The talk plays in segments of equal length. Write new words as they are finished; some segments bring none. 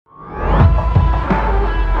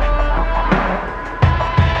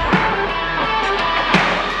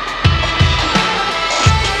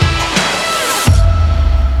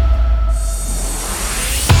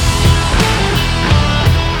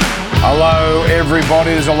Hello,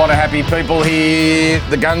 everybody. There's a lot of happy people here.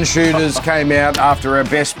 The gun shooters came out after our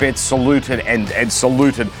best bets saluted and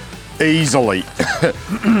saluted easily.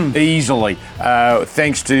 Easily.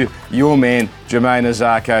 Thanks to your man, Jermaine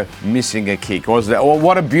Azarko, missing a kick. Wasn't that? Well,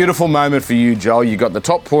 what a beautiful moment for you, Joel. You got the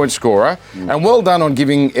top point scorer. And well done on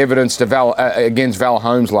giving evidence to against Val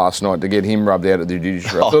Holmes last night to get him rubbed out at the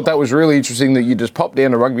judiciary. I thought that was really interesting that you just popped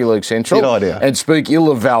down to Rugby League Central and speak ill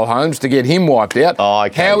of Val Holmes to get him wiped out. Oh,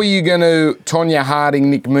 okay. How are you going to Tonya Harding,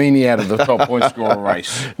 Nick Meaney out of the top point scorer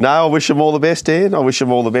race? No, I wish them all the best, Dan. I wish them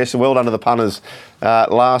all the best. And well done to the punters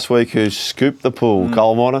last week who scooped the pool.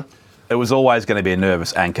 Coal miner. It was always going to be a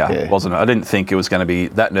nervous anchor, wasn't it? I didn't think it was going to be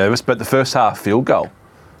that nervous, but the first half field goal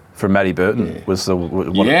from Matty Burton was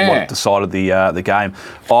what decided the game.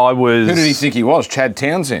 Who did he think he was? Chad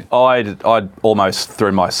Townsend? I almost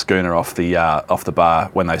threw my schooner off the bar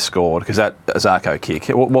when they scored because that Azarko kick.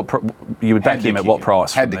 You would back him at what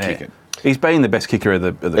price? Had to kick it. He's been the best kicker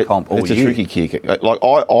of the comp all year. It's a tricky kick. Like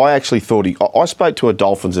I actually thought I spoke to a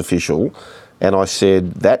Dolphins official. And I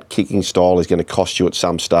said, that kicking style is going to cost you at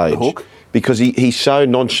some stage. Hook? Because he so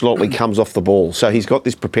nonchalantly comes off the ball. So he's got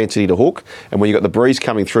this propensity to hook. And when you've got the breeze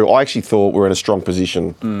coming through, I actually thought we're in a strong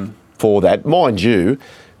position for that. Mind you,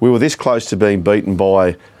 we were this close to being beaten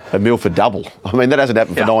by a Milford double. I mean, that hasn't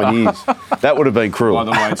happened for 9 years. That would have been cruel. By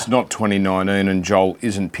the way, it's not 2019 and Joel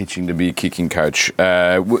isn't pitching to be a kicking coach.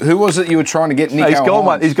 Who was it you were trying to get, Nick? He's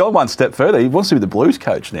gone one step further. He wants to be the Blues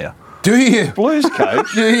coach now. Do you? Blues coach?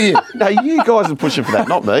 Do you? No, you guys are pushing for that,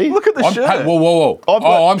 not me. Look at the shirt. Hey, whoa.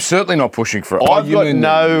 I'm certainly not pushing for it. I've got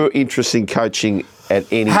no interest in coaching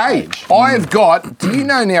at any age. I've got... Do you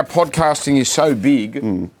know now podcasting is so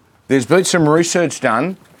big, there's been some research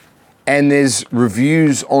done and there's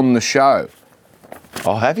reviews on the show.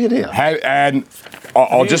 I'll have you now. And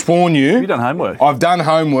I'll just warn you. Have you done homework? I've done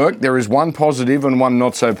homework. There is one positive and one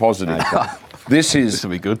not so positive. This will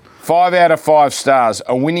be good. 5 out of 5 stars.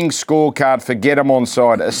 A winning scorecard for Em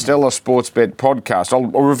Onside, a stellar sports bet podcast. I'll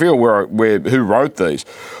reveal who wrote these.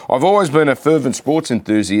 I've always been a fervent sports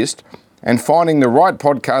enthusiast, and finding the right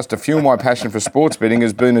podcast to fuel my passion for sports betting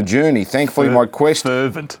has been a journey. Thankfully, my quest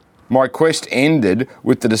ended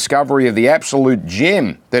with the discovery of the absolute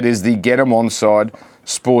gem that is the Em Onside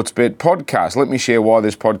Sports Bet podcast. Let me share why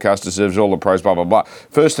this podcast deserves all the praise, blah, blah, blah.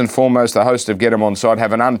 First and foremost, the hosts of Em Onside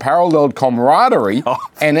have an unparalleled camaraderie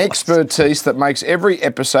and expertise that makes every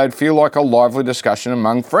episode feel like a lively discussion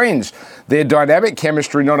among friends. Their dynamic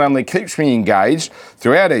chemistry not only keeps me engaged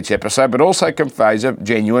throughout each episode, but also conveys a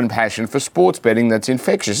genuine passion for sports betting that's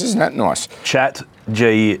infectious. Isn't that nice? Chat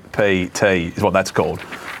GPT is what that's called.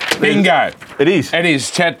 Bingo. It is. It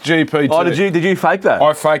is Chat GPT. Oh, did you fake that?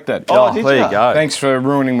 I faked that. Oh, there you go. Thanks for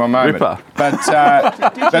ruining my moment. Ripper. But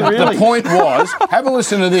the point was, have a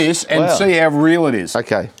listen to this and see how real it is.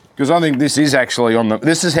 Okay. Because I think this is actually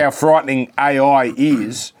this is how frightening AI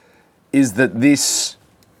is that this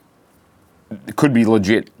could be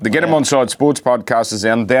legit. The Em Onside Sports Podcast is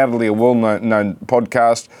undoubtedly a well-known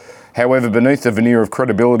podcast. However, beneath the veneer of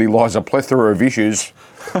credibility lies a plethora of issues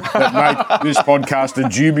that make this podcast a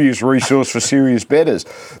dubious resource for serious bettors.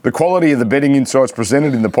 The quality of the betting insights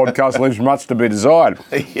presented in the podcast leaves much to be desired.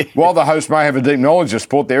 While the host may have a deep knowledge of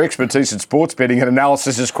sport, their expertise in sports betting and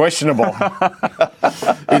analysis is questionable.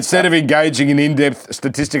 Instead of engaging in in-depth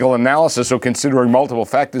statistical analysis or considering multiple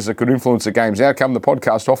factors that could influence a game's outcome, the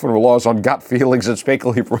podcast often relies on gut feelings and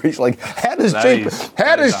speculative reasoning. How does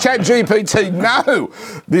ChatGPT know?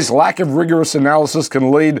 This lack of rigorous analysis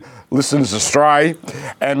can lead listeners astray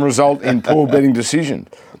and result in poor betting decisions.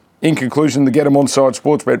 In conclusion, the Em Onside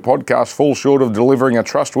Sports Bet podcast falls short of delivering a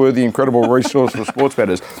trustworthy and credible resource for sports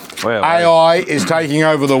bettors. Well, AI is taking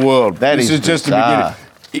over the world. This is just the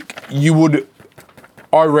beginning.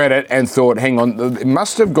 I read it and thought, hang on, it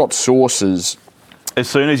must have got sources. As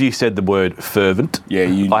soon as you said the word fervent,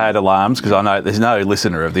 I had alarms because I know there's no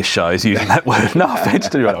listener of this show is using that word. No offence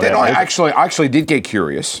to you. Then I actually did get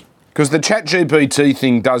curious. Because the ChatGPT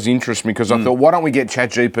thing does interest me because I thought, why don't we get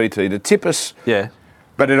ChatGPT to tip us? Yeah.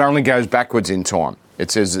 But it only goes backwards in time. It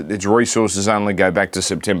says that its resources only go back to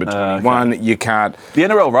September 21. Okay. You can't... The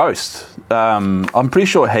NRL roast, I'm pretty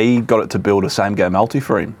sure he got it to build a same-game multi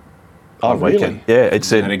for him. Oh, really? Yeah, it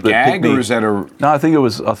said... Is that a gag or is that a... No, I think it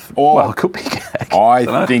was... well, it could be a gag.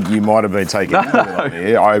 I think you might have been taking it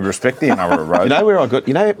there. I respect the NRL roast. You know where I got...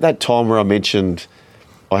 You know that time where I mentioned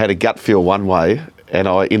I had a gut feel one way and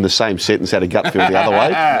I, in the same sentence, had a gut feel the other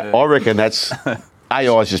way? I reckon that's...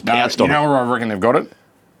 AI's just pounced on it. You know where I reckon they've got it?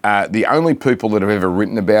 The only people that have ever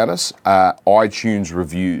written about us are iTunes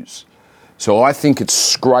reviews. So I think it's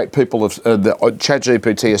scraped. People have the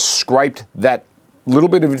ChatGPT has scraped that little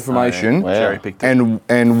bit of information Cherry-picked it.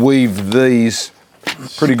 and weave these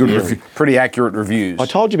pretty accurate reviews. I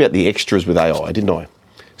told you about the extras with AI, didn't I?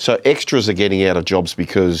 So extras are getting out of jobs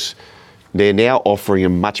because they're now offering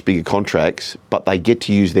them much bigger contracts, but they get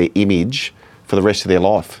to use their image for the rest of their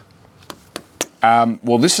life.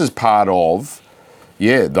 Well, this is part of,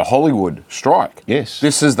 the Hollywood strike. Yes.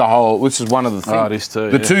 This is one of the things. Oh, it is too,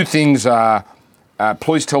 The two things are,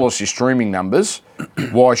 please tell us your streaming numbers.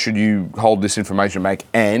 Why should you hold this information back?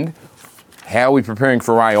 And how are we preparing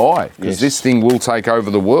for AI? Because this thing will take over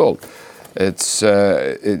the world. It's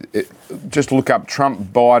just look up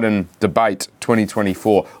Trump-Biden debate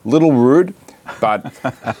 2024. Little rude, but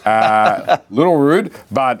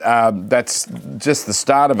that's just the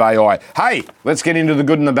start of AI. Hey, let's get into the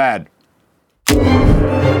good and the bad.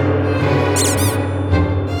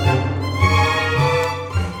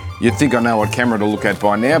 You'd think I know what camera to look at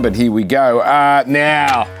by now, but here we go.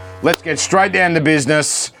 Now, let's get straight down to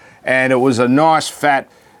business. And it was a nice fat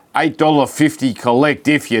 $8.50 collect,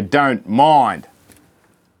 if you don't mind.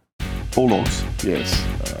 Bulldogs. Yes.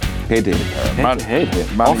 Head to head.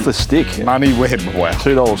 Head. Off the stick. Money web, wow.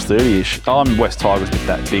 $2.30-ish. I'm West Tigers with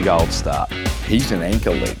that big old start. He's an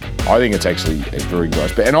anchor leg. I think it's actually a very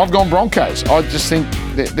nice bet. And I've gone Broncos. I just think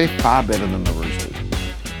they're far better than the Roosters.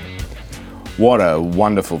 What a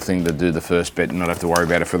wonderful thing to do the first bet and not have to worry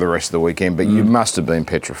about it for the rest of the weekend. But you must have been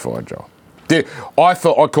petrified, Joel. I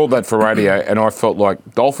called that for radio, and I felt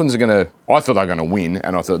like Dolphins are going to. I thought they were going to win,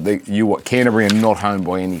 and I thought Canterbury are not home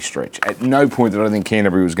by any stretch. At no point did I think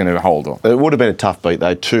Canterbury was going to hold on. It would have been a tough beat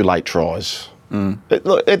though. 2 late tries.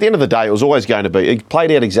 Look, at the end of the day, it was always going to be. It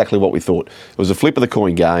played out exactly what we thought. It was a flip of the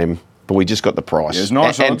coin game, but we just got the price. It was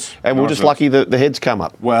nice odds, and we're just lucky that the heads come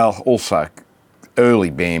up. Well, also early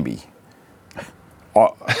Bambi.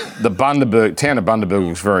 The town of Bundaberg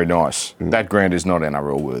looks very nice. That ground is not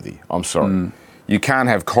NRL worthy. I'm sorry. You can't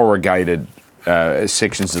have corrugated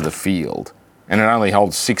sections of the field, and it only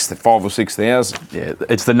holds 5,000 or 6,000. Yeah,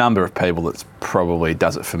 it's the number of people that probably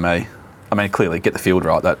does it for me. I mean, clearly, get the field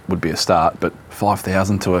right, that would be a start, but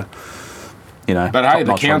 5,000 to a, But hey,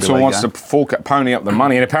 the council wants to pony up the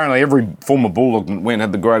money, and apparently every former Bulldog that went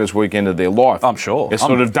had the greatest weekend of their life. I'm sure. It's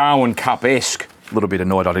sort of Darwin Cup-esque. A little bit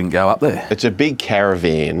annoyed I didn't go up there. It's a big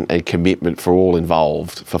caravan and commitment for all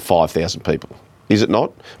involved for 5,000 people. Is it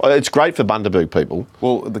not? It's great for Bundaberg people.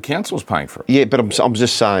 Well, the council's paying for it. Yeah, but I'm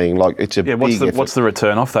just saying, like, it's a big effort. What's the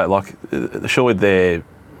return off that? Like, surely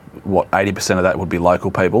 80% of that would be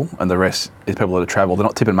local people, and the rest is people that travel. They're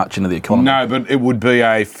not tipping much into the economy. No, but it would be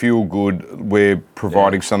a feel-good, we're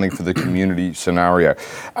providing something for the community scenario.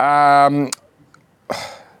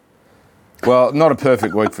 Well, not a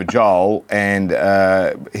perfect week for Joel, and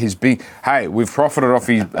his big. Hey, we've profited off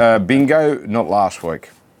his bingo, not last week.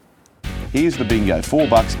 Here's the bingo.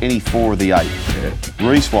 $4, any 4 of the 8. Yeah.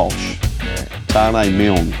 Reece Walsh, Tane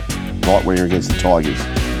Milne, right winger against the Tigers.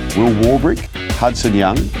 Will Warbrick, Hudson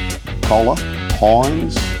Young, Kohler,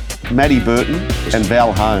 Hines, Matty Burton, and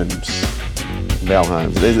Val Holmes.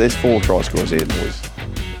 There's 4 try scorers here, boys.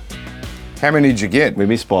 How many did you get? We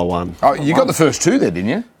missed by 1. Oh, you got the first 2 there, didn't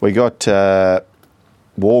you? We got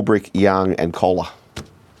Warbrick, Young, and Kohler.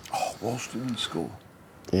 Oh, Walsh didn't score.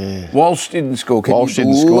 Yeah. Walsh didn't score. Walsh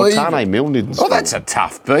didn't score. Tane Milne didn't score. Oh, that's a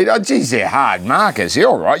tough beat. Oh, geez, they're hard markers. Yeah,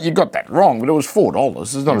 all right, you got that wrong, but it was $4.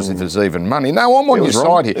 It's not as if it's even money. No, I'm on your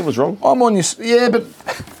side here. It was wrong. I'm on your... Yeah, but,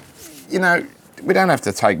 we don't have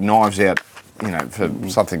to take knives out, for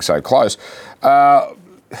something so close.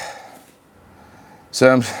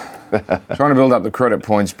 So I'm trying to build up the credit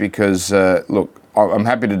points because, look, I'm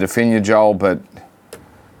happy to defend you, Joel, but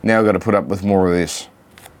now I've got to put up with more of this.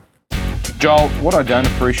 Joel, what I don't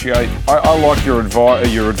appreciate, I like your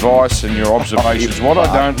advice and your observations. What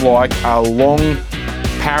I don't like are long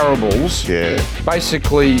parables,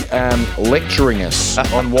 basically lecturing us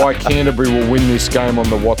on why Canterbury will win this game on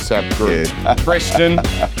the WhatsApp group. Yeah. Preston,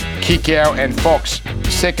 Kickout and Fox,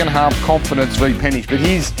 second half confidence v Pennies. But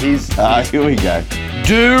here's here we go.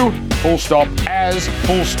 Do, full stop, as,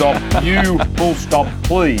 full stop, you, full stop,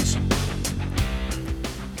 please.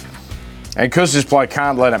 And because this bloke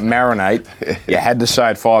can't let it marinate, you had to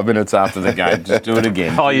say it 5 minutes after the game. Just do it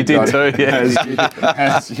again. Oh, you did too, yeah.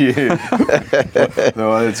 As you.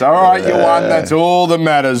 No, it's all right, you won. That's all that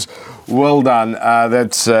matters. Well done.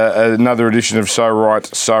 That's another edition of So Right,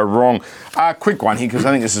 So Wrong. Quick one here, because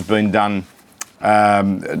I think this has been done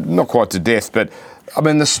not quite to death, but, I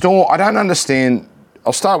mean, the Storm, I don't understand.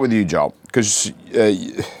 I'll start with you, Joel, because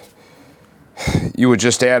you were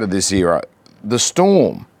just out of this era. The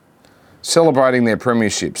Storm celebrating their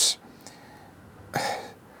premierships.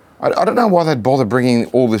 I don't know why they'd bother bringing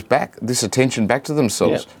all this attention back to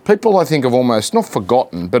themselves. Yeah. People, I think, have almost not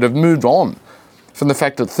forgotten, but have moved on from the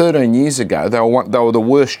fact that 13 years ago they were the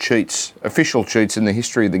worst cheats, official cheats in the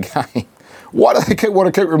history of the game. Why do they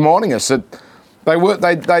want to keep reminding us that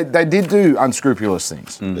they did do unscrupulous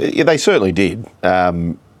things? Yeah, they certainly did.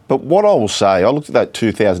 But what I will say, I looked at that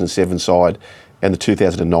 2007 side and the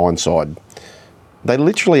 2009 side. They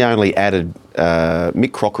literally only added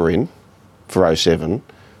Mick Crocker in for 07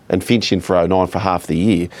 and Finch in for 09 for half the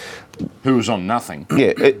year. Who was on nothing.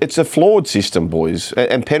 Yeah, it's a flawed system, boys.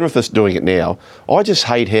 And Penrith is doing it now. I just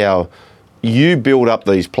hate how you build up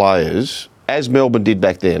these players, as Melbourne did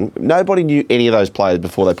back then. Nobody knew any of those players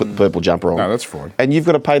before they put the purple jumper on. No, that's fine. And you've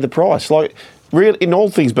got to pay the price. Like, real, in all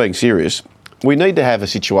things being serious, we need to have a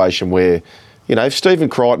situation where, you know, if Stephen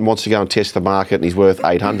Crichton wants to go and test the market and he's worth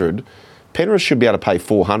 800, Penrith should be able to pay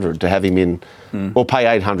 400 to have him in, or pay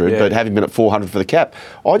 800, but have him in at 400 for the cap.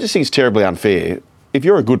 I just think it's terribly unfair. If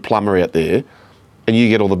you're a good plumber out there and you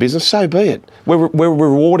get all the business, so be it. We're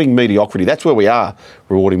rewarding mediocrity. That's where we are,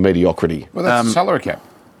 rewarding mediocrity. Well, that's the salary cap.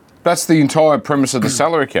 That's the entire premise of the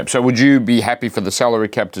salary cap. So would you be happy for the salary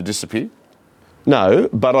cap to disappear? No,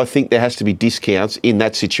 but I think there has to be discounts in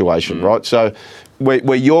that situation, right? So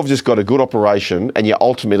where you've just got a good operation and you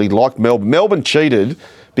ultimately, like Melbourne cheated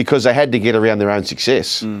because they had to get around their own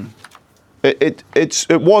success. It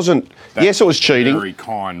wasn't. That's yes, it was cheating. Very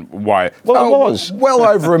kind way. Well, it was well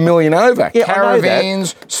over $1 million over. Yeah, I know that.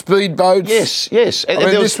 Caravans, speedboats. Yes. And,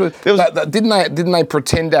 I mean, didn't they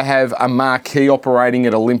pretend to have a marquee operating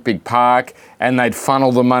at Olympic Park and they'd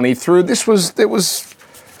funnel the money through? There was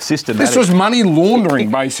systematic. This was money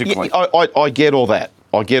laundering, basically. I get all that.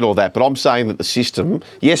 But I'm saying that the system,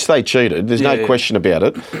 yes, they cheated. There's no question about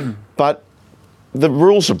it. But the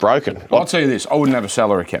rules are broken. I'll tell you this. I wouldn't have a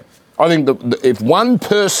salary cap. I think that if one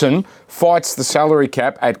person fights the salary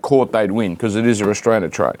cap at court, they'd win because it is a restraint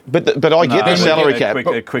of trade. But I get the salary cap.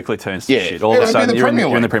 It quickly turns to shit. All Yeah, of a sudden, you're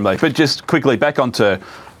in the Premier League. But just quickly, back onto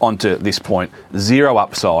this point, zero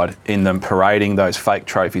upside in them parading those fake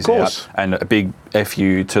trophies out, and a big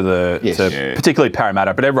FU to particularly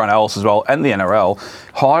Parramatta, but everyone else as well, and the NRL.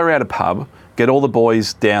 Hire out a pub, get all the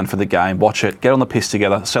boys down for the game, watch it, get on the piss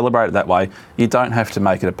together, celebrate it that way. You don't have to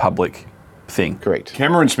make it a public thing. Correct.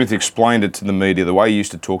 Cameron Smith explained it to the media the way he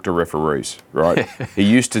used to talk to referees, right? He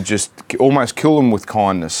used to just almost kill them with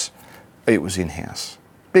kindness. It was in-house.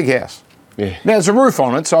 Big house. Yeah. Now, there's a roof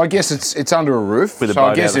on it, so I guess it's under a roof. With a so boat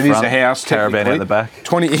I guess out it the is front, a house. Caravan out the back.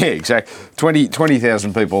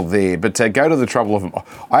 20,000 people there. But go to the trouble of...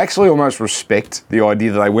 I actually almost respect the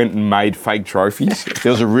idea that they went and made fake trophies.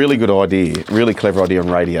 There was a really good idea, really clever idea on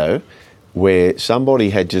radio, where somebody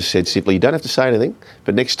had just said simply, you don't have to say anything,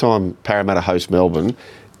 but next time Parramatta hosts Melbourne,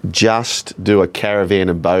 just do a caravan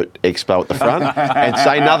and boat expo at the front and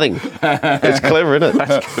say nothing. It's clever, isn't it?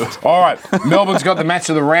 That's good. All right, Melbourne's got the match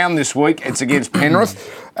of the round this week. It's against Penrith,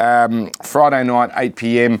 Friday night, 8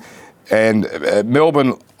 p.m. And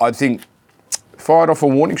Melbourne, I think, fired off a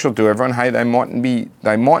warning shot to everyone. Hey, they mightn't be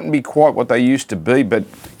quite what they used to be, but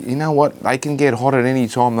you know what? They can get hot at any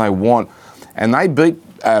time they want. And they beat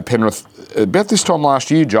Penrith about this time last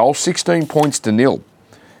year, Joel, 16 points to 0.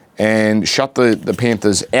 And shut the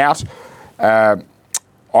Panthers out. I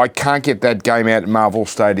can't get that game out at Marvel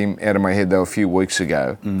Stadium out of my head, though, a few weeks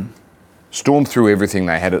ago. Stormed through everything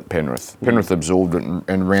they had at Penrith. Penrith absorbed it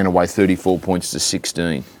and ran away 34 points to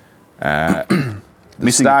 16. The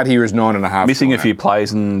start here is 9.5. Missing a few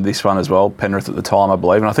plays in this one as well, Penrith at the time, I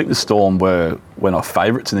believe. And I think the Storm went off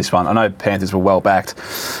favourites in this one. I know Panthers were well backed.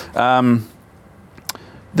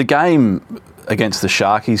 The game against the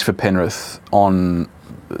Sharkies for Penrith on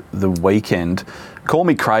the weekend, call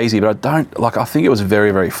me crazy, but I think it was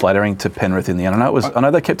very, very flattering to Penrith in the end. I know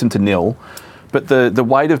they kept him to 0, but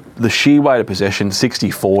the sheer weight of possession,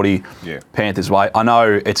 60-40, Panthers way. I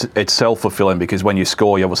know it's self-fulfilling because when you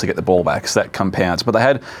score, you obviously get the ball back, so that compounds. But they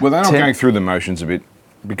had they're not going through the motions a bit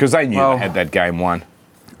because they knew they had that game won.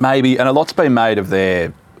 Maybe, and a lot's been made of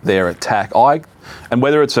their attack. And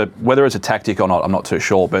whether it's a tactic or not, I'm not too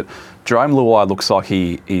sure. But Jerome Luai looks like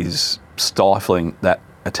he is stifling that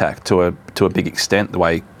attack to a big extent. The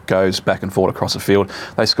way he goes back and forth across the field.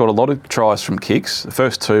 They scored a lot of tries from kicks. The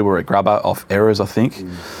first two were a grubber off errors, I think.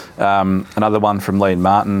 Another one from Liam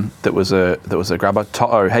Martin that was a grubber.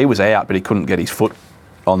 To'o, he was out, but he couldn't get his foot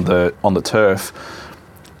on the turf.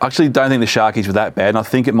 I actually don't think the Sharkies were that bad, and I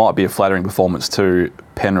think it might be a flattering performance to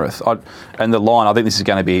Penrith. I think this is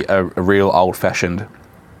going to be a real old-fashioned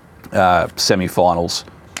semi-finals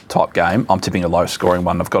type game, I'm tipping a low-scoring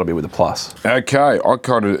one. I've got to be with a plus. Okay, I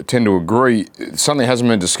kind of tend to agree. Something hasn't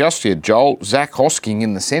been discussed yet, Joel. Zach Hosking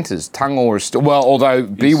in the centres. Tungaw is still... Well, although,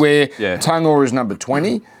 beware, Tungaw is number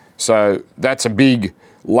 20, so that's a big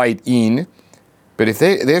late in. But if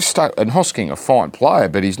they're stuck... And Hosking, a fine player,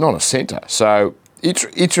 but he's not a centre. So, it's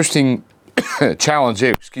interesting challenge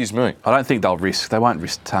there. Excuse me. I don't think they won't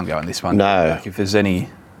risk Tungaw in this one. No. Like, if there's any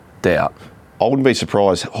doubt. I wouldn't be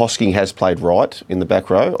surprised. Hosking has played right in the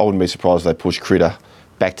back row. I wouldn't be surprised if they push Critter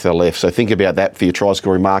back to the left. So think about that for your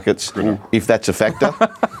try-scoring markets, if that's a factor.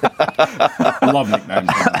 I love nicknames on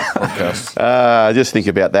the podcast. Just think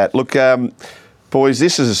about that. Look, boys,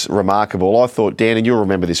 this is remarkable. I thought, Dan, and you'll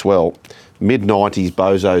remember this well, mid-90s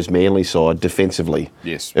Bozo's Manly side defensively.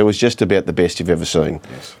 Yes. It was just about the best you've ever seen.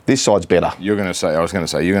 Yes. This side's better. You're going to say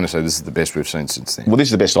this is the best we've seen since then. Well, this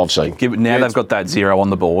is the best I've seen. Now they've got that 0 on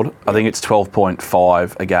the board. I think it's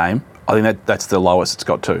 12.5 a game. I think that's the lowest it's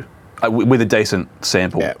got to, with a decent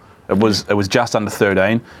sample. Yeah. It was just under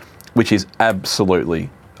 13, which is absolutely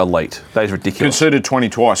elite. That is ridiculous. Conceded 20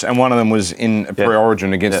 twice, and one of them was in a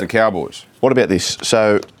pre-origin against the Cowboys. What about this?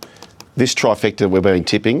 So this trifecta we've been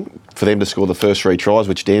tipping for them to score the first 3 tries,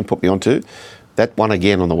 which Dan put me onto, that won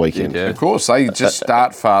again on the weekend. Yeah. Of course, they just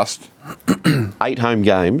start fast. 8 home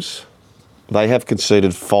games, they have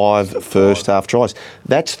conceded 5 first-half tries.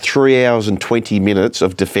 That's 3 hours and 20 minutes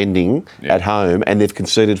of defending at home, and they've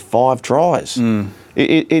conceded 5 tries.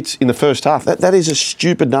 It's in the first half. That is a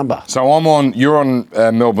stupid number. So you're on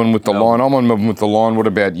Melbourne with the line. I'm on Melbourne with the line. What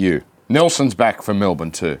about you? Nelson's back for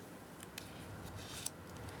Melbourne too.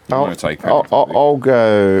 I'll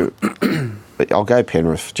go. I'll go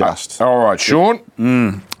Penrith. Just all right, Sean.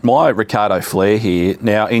 My Ricardo Flair here.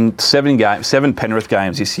 Now, in 7 Penrith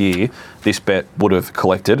games this year, this bet would have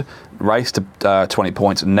collected. Raced to 20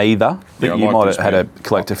 points, neither. I think you might have had to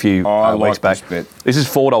collect a few weeks back. This is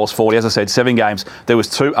 $4.40. As I said, 7 games. There was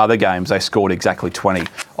 2 other games they scored exactly 20.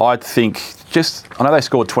 I know they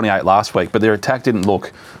scored 28 last week, but their attack didn't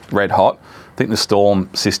look red hot. I think the Storm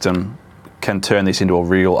system can turn this into a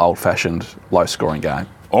real old-fashioned low-scoring game.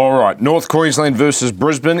 All right, North Queensland versus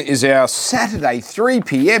Brisbane is our Saturday 3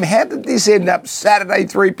 p.m. How did this end up Saturday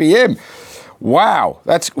 3 p.m? Wow,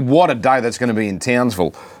 what a day that's going to be in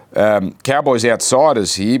Townsville. Cowboys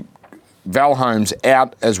outsiders here. Val Holmes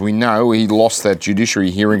out, as we know. He lost that judiciary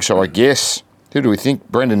hearing, so I guess, who do we think?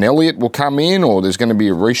 Brendan Elliott will come in, or there's going to be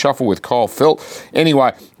a reshuffle with Kyle Felt?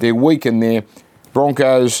 Anyway, they're weak in there.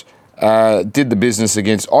 Broncos did the business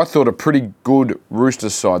against, I thought, a pretty good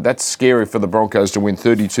Roosters side. That's scary for the Broncos to win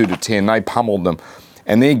 32-10. They pummeled them.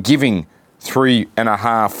 And they're giving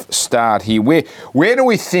 3.5 start here. Where do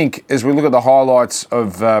we think, as we look at the highlights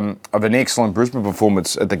of an excellent Brisbane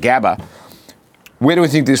performance at the Gabba, where do we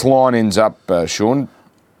think this line ends up, Sean?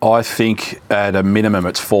 I think at a minimum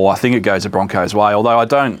it's 4. I think it goes the Broncos' way. Although I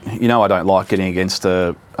don't like getting against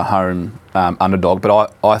a home underdog,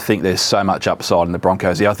 but I think there's so much upside in the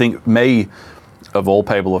Broncos here. I think me, of all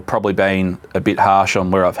people, have probably been a bit harsh on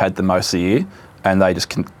where I've had the most of the year, and they just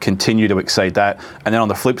continue to exceed that. And then on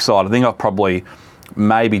the flip side, I think I've probably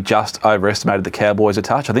maybe just overestimated the Cowboys a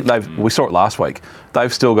touch. I think we saw it last week.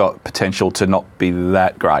 They've still got potential to not be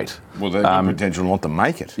that great. Well, they've got potential not to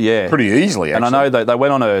make it. Yeah, pretty easily. Actually. And I know they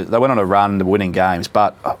went on a run winning games,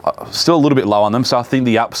 but still a little bit low on them. So I think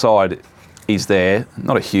the upside is there.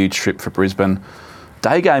 Not a huge trip for Brisbane.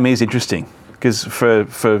 Day game is interesting because for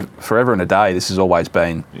forever and a day, this has always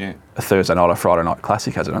been a Thursday night or Friday night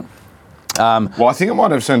classic, hasn't it? Well, I think it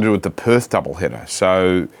might have something to do with the Perth doubleheader.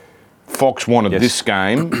 So Fox wanted this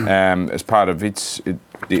game as part of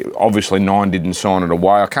obviously Nine didn't sign it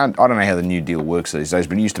away. I don't know how the new deal works these days,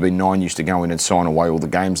 but it used to be Nine used to go in and sign away all the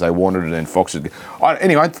games they wanted, and then Fox would.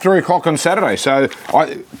 Anyway, 3 o'clock on Saturday. So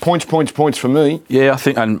points for me. Yeah, I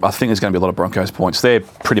think there's going to be a lot of Broncos points. They're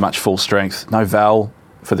pretty much full strength. No Val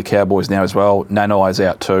for the Cowboys now as well. Nanai's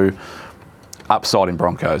out too. Upside in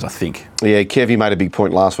Broncos, I think. Yeah, Kevy made a big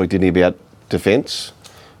point last week, didn't he, about defence?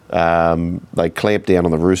 They clamped down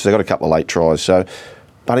on the Roosters. They got a couple of late tries.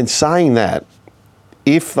 But in saying that,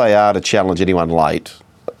 if they are to challenge anyone late,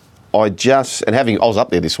 I was up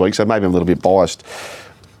there this week, so maybe I'm a little bit biased.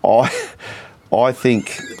 I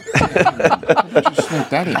think. Just sneak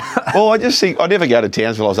that in. Well, I just think I never go to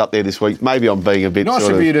Townsville. I was up there this week. Maybe I'm being a bit. Nice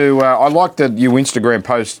of you to. I liked that you Instagram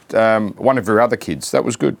post one of your other kids. That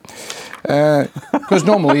was good. Because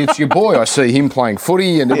normally it's your boy. I see him playing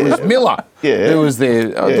footy, and it was Miller. Yeah, who was there.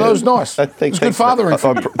 That was nice. It was good fathering.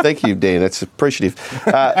 Thank you, Dan. That's appreciative.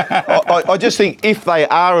 I just think if they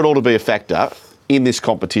are at all to be a factor in this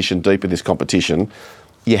competition, deep in this competition,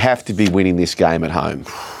 you have to be winning this game at home.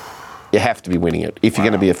 You have to be winning it if you're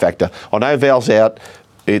going to be a factor. I know Val's out.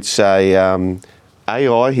 It's a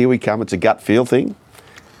AI. Here we come. It's a gut feel thing.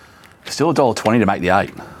 Still $1.20 to make the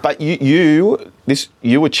 8. But you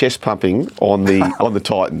were chest pumping on the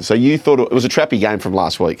Titans, so you thought it was a trappy game from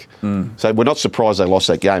last week. So we're not surprised they lost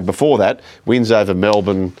that game. Before that, wins over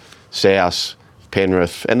Melbourne, South,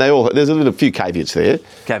 Penrith, and there's a few caveats there.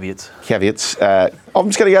 Caveats. I'm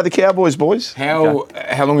just going to go the Cowboys, boys. How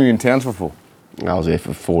long were you in town for? I was there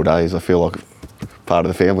for 4 days. I feel like part of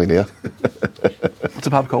the family now. What's the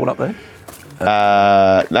pub called up there?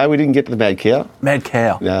 No, we didn't get to the Mad Cow. Mad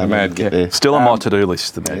Cow. No, Mad Cow. There. Still on my to-do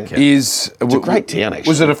list, the Mad Cow. It's a great town, actually.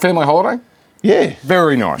 Was it a family holiday? Yeah.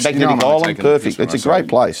 Very nice. Magnetic Island, perfect. It's a great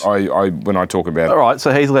place. When I talk about All it. right,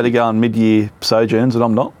 so he's let to go on mid-year sojourns and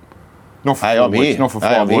I'm not? Not for Hey, 4 I'm weeks, here. not for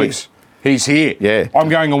Hey, 5 I'm here. weeks. He's here. Yeah. I'm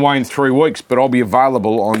going away in 3 weeks, but I'll be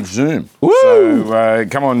available on Zoom. Woo! So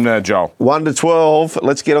come on, Joel. 1 to 12.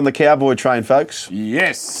 Let's get on the Cowboy train, folks.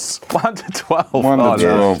 Yes. 1 to 12. 1 to Oh, no,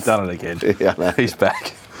 12. he's done it again. Yeah, I know. He's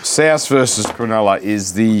back. South versus Cronulla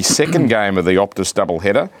is the second game of the Optus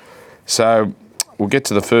doubleheader. So we'll get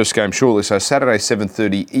to the first game shortly. So Saturday,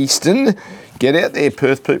 7:30 Eastern. Get out there,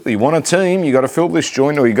 Perth people. You want a team, you got to fill this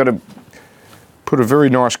joint, or you got to put a very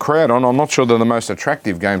nice crowd on. I'm not sure they're the most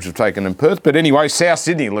attractive games we've taken in Perth, but anyway, South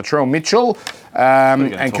Sydney, Latrell Mitchell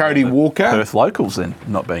and Cody Walker. Perth locals then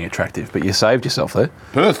not being attractive, but you saved yourself there.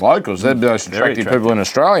 Perth locals, they're the most attractive people in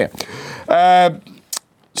Australia.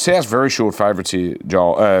 South's very short favourites here,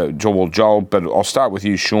 Joel, but I'll start with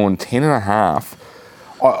you, Sean. 10.5.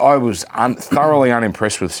 I was thoroughly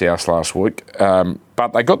unimpressed with South last week,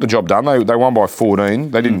 but they got the job done. They won by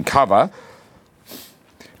 14. They didn't cover,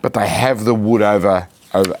 but they have the wood over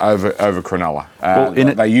Cronulla.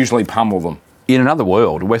 They usually pummel them. In another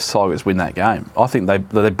world, West Tigers win that game. I think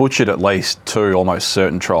they butchered at least 2 almost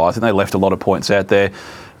certain tries. I think they left a lot of points out there.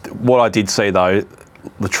 What I did see, though,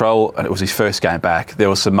 Latrell, and it was his first game back, there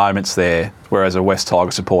were some moments there where as a West Tiger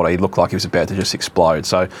supporter, he looked like he was about to just explode.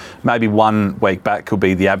 So maybe 1 week back could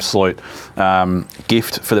be the absolute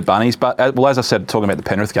gift for the Bunnies. But, as I said, talking about the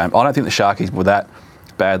Penrith game, I don't think the Sharkies were that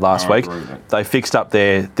bad last week. They fixed up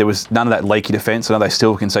there was none of that leaky defence. I know they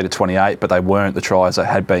still conceded 28, but they weren't the tries they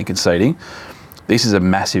had been conceding. This is a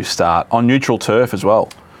massive start on neutral turf as well.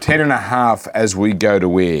 10.5 as we go to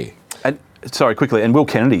where? And sorry, quickly, and Will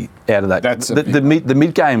Kennedy out of that. That's the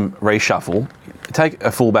mid-game reshuffle. Take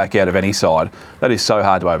a fullback out of any side. That is so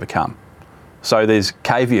hard to overcome. So there's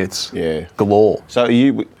caveats galore. So are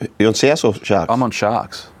you on South or Sharks? I'm on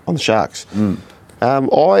Sharks. On the Sharks.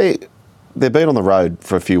 They've been on the road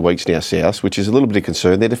for a few weeks now, South, which is a little bit of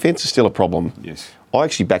concern. Their defence is still a problem. Yes. I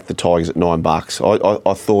actually backed the Tigers at $9.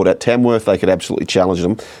 I thought at Tamworth they could absolutely challenge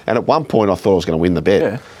them. And at one point I thought I was going to win the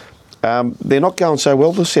bet. Yeah. They're not going so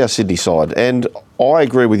well, the South Sydney side. And I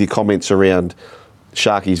agree with your comments around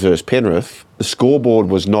Sharkies versus Penrith. The scoreboard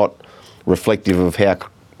was not reflective of I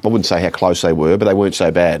wouldn't say how close they were, but they weren't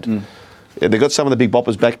so bad. They've got some of the big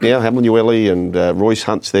boppers back now. Hamlin Ueli and Royce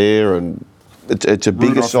Hunt's there, and it's a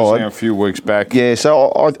bigger Rudolph side. Now a few weeks back. Yeah,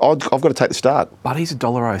 so I've got to take the start. But he's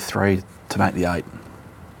 $1.03 to make the 8.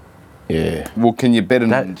 Yeah. Well, can you bet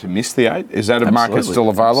him to miss the 8? Is that a market still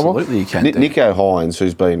available? Absolutely, you can. Nico Hines,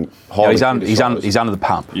 who's been highly he's under the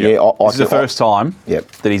pump. Yeah, This is the first time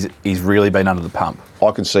Yep. that he's really been under the pump.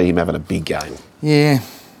 I can see him having a big game. Yeah.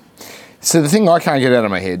 So the thing I can't get out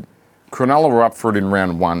of my head, Cronulla were up for it in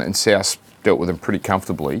round 1 and South dealt with them pretty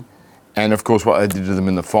comfortably. And, of course, what they did to them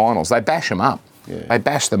in the finals, they bash them up. Yeah. They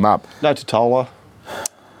bash them up. No Totola.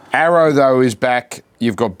 Arrow, though, is back.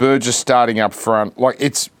 You've got Burgess starting up front.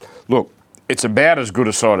 It's about as good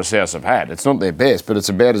a side as South have had. It's not their best, but it's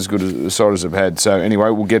about as good a side as they've had. So anyway,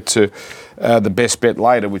 we'll get to the best bet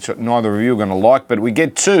later, which neither of you are going to like. But we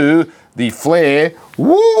get to the Flair.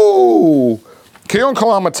 Woo! Keon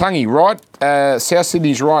Kalamatangi, right? South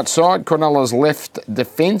Sydney's right side. Cronulla's left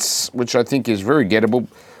defence, which I think is very gettable.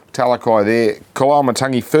 Talakai there.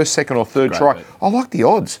 Kalamatangi, first, second or third try. Bet. I like the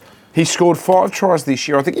odds. He scored 5 tries this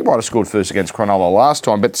year. I think he might have scored first against Cronulla last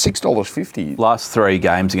time, but $6.50. Last 3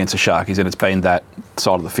 games against the Sharkies, and it's been that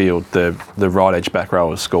side of the field. The right edge back row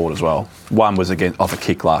has scored as well. One was off a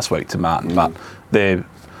kick last week to Martin, but they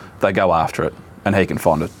go after it, and he can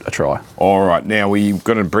find a try. All right, now we've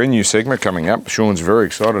got a brand new segment coming up. Sean's very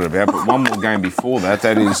excited about, but one more game before that.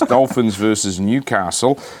 That is Dolphins versus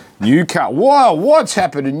Newcastle. Wow, what's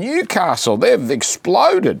happened to Newcastle? They've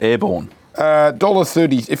exploded. Airborne.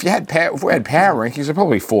 $1.30. If we had power rankings, they're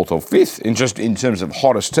probably 4th or 5th in terms of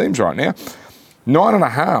hottest teams right now.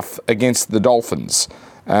 9.5 against the Dolphins.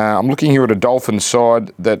 I'm looking here at a Dolphins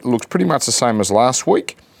side that looks pretty much the same as last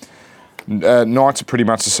week. Knights are pretty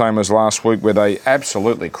much the same as last week, where they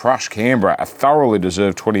absolutely crushed Canberra, a thoroughly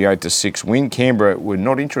deserved 28-6 win. Canberra were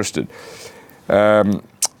not interested.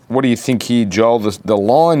 What do you think here, Joel? The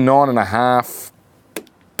line 9.5.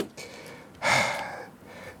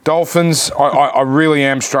 Dolphins, I really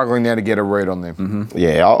am struggling now to get a read on them. Mm-hmm.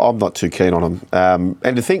 Yeah, I'm not too keen on them.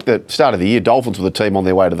 And to think that start of the year, Dolphins were the team on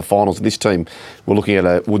their way to the finals. This team were looking at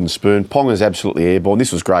a wooden spoon. Ponga's absolutely airborne.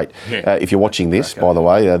 This was great. Yeah. If you're watching this, by the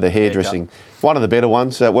way, the hairdressing, one of the better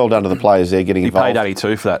ones. Well done to the players there getting involved. He paid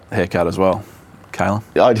 82 for that haircut as well, Kayla.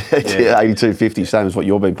 I did, yeah. 82.50, same as what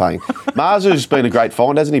you've been paying. Marzu's been a great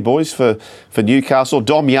find, hasn't he, boys, for Newcastle.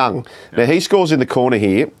 Dom Young. Now, he scores in the corner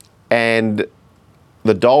here, and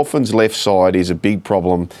the Dolphins' left side is a big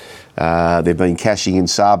problem. They've been cashing in.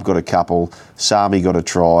 Saab got a couple. Sami got a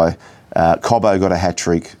try. Cobbo got a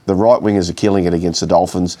hat-trick. The right wingers are killing it against the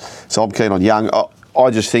Dolphins. So I'm keen on Young. I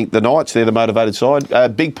just think the Knights, they're the motivated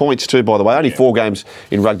side. Big points too, by the way. Only 4 games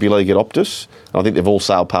in rugby league at Optus. I think they've all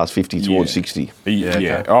sailed past 50 towards 60. Yeah.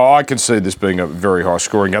 Okay. Oh, I can see this being a very high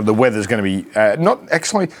scoring game. The weather's going to be not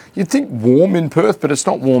actually, you'd think warm in Perth, but it's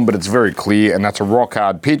not warm, but it's very clear, and that's a rock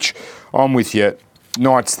hard pitch. I'm with you.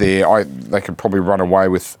 Knights there, they could probably run away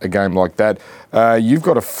with a game like that. You've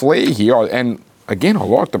got a Flair here, and again, I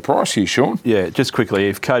like the price here, Sean. Yeah, just quickly,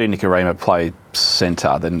 if Cody Nikorima play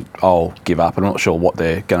centre, then I'll give up. I'm not sure what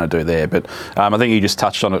they're going to do there, but I think you just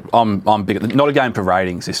touched on it. I'm big. Not a game for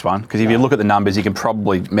ratings, this one, because if you look at the numbers, you can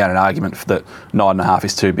probably mount an argument that 9.5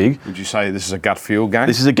 is too big. Would you say this is a gut feel game?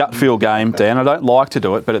 This is a gut feel game, Dan. I don't like to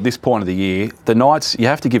do it, but at this point of the year, the Knights, you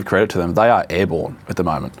have to give credit to them. They are airborne at the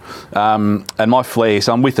moment. And my Flair,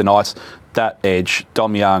 so I'm with the Knights. That edge,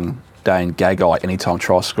 Dom Young, Dane Gagai, anytime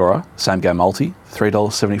try scorer, same game multi,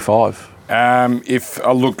 $3.75. If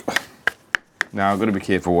I look, no, I've got to be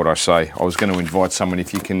careful what I say. I was going to invite someone,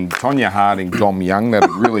 if you can, Tonya Harding, Dom Young, that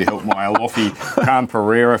would really help my Alofi, Khan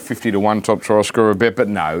Pereira, 50-1 top try scorer bet, but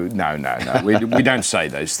no. We don't say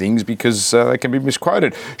those things because they can be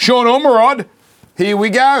misquoted. Sean Ormerod, here we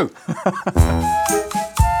go.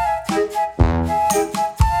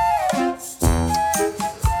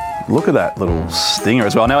 Look at that little stinger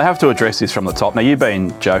as well. Now, I have to address this from the top. Now, you've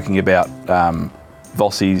been joking about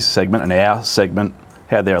Vossi's segment and our segment,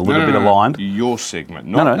 how they're a little bit aligned. Your segment,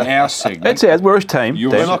 not our segment. It's ours. We're a team.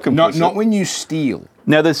 Not when you steal.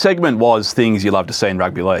 Now, the segment was things you love to see in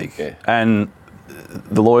rugby league. Yeah. And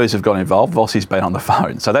the lawyers have got involved. Vossi's been on the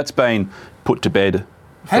phone. So that's been put to bed.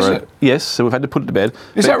 Has it? Yes, so we've had to put it to bed.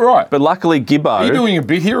 Is that right? But luckily, Gibbo... Are you doing a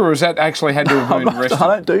bit here, or has that actually had to have been arrested?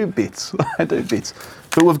 I don't do bits.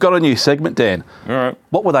 But we've got a new segment, Dan. All right.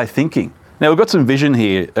 What were they thinking? Now, we've got some vision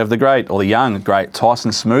here of the young, great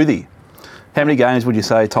Tyson Smoothie. How many games would you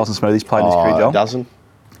say Tyson Smoothie's played in his career, Joel? A dozen.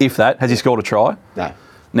 If that. Has he scored a try? No.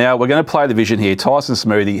 Now, we're going to play the vision here. Tyson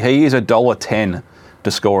Smoothie, he is $1.10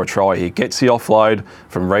 to score a try here. Gets the offload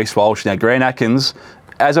from Reece Walsh. Now, Grant Atkins,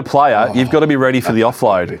 as a player, you've got to be ready for the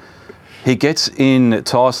offload. He gets in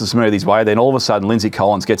Tyson Smoothie's way, then all of a sudden Lindsay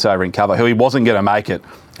Collins gets over in cover, who he wasn't going to make it.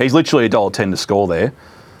 He's literally $1.10 to score there.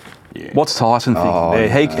 Yeah. What's Tyson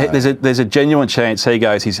thinking there? There's a genuine chance he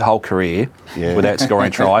goes his whole career without scoring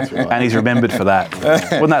a try, and he's remembered for that.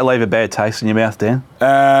 Wouldn't that leave a bad taste in your mouth, Dan?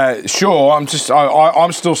 Sure.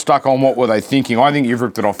 I'm still stuck on what were they thinking. I think you've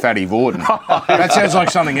ripped it off Fatty Vorton. That sounds like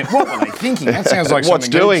something. What were they thinking? That sounds like What's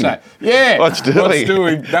something. Doing? Yeah. What's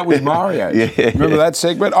doing? That was Mario. Yeah. Remember that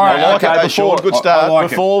segment? All right. Good start.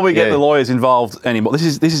 Before we get the lawyers involved anymore,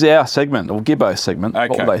 this is our segment, or Gibbo's segment. Okay.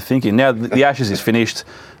 What were they thinking? Now the Ashes is finished.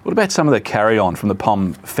 What about some of the carry-on from the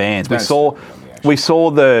POM fans? We saw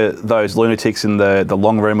those lunatics in the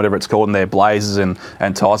long room, whatever it's called, in their blazers and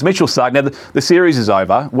ties. Mitchell Stark. Now the series is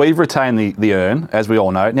over. We've retained the urn, as we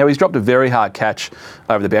all know. Now he's dropped a very hard catch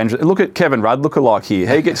over the boundary. Look at Kevin Rudd lookalike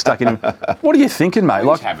here. He gets stuck in him. What are you thinking, mate?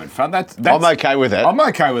 He's having fun. That's I'm okay with that. I'm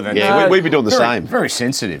okay with that. Yeah, we'd be doing the same. Very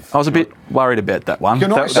sensitive. I was a bit worried about that one. That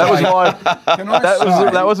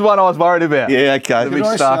was one I was worried about. Yeah, okay. Can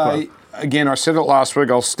I say, again, I said it last week,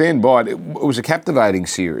 I'll stand by it. It was a captivating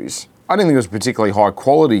series. I didn't think it was a particularly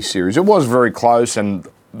high-quality series. It was very close, and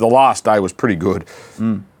the last day was pretty good.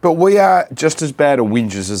 But we are just as bad at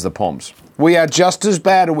whingers as the Poms. We are just as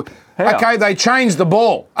bad at... Okay, they changed the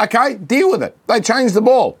ball. Okay, deal with it. They changed the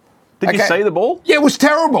ball. Did you see the ball? Yeah, it was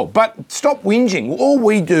terrible. But stop whinging. All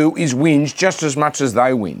we do is whinge just as much as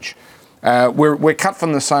they whinge. We're cut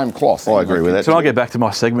from the same cloth. I agree with that. So I'll get back to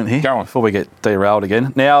my segment here. Go on. Before we get derailed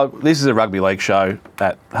again. Now, this is a rugby league show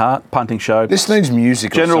at heart, punting show. This needs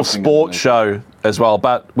music. General sport show as well,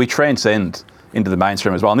 but we transcend into the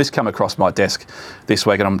mainstream as well. And this come across my desk this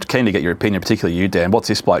week, and I'm keen to get your opinion, particularly you, Dan. What's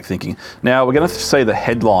this bloke thinking? Now, we're going to see the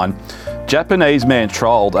headline. Japanese man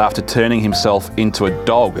trolled after turning himself into a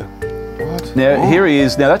dog. What? Now, here he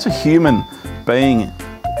is. Now, that's a human being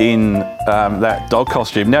in that dog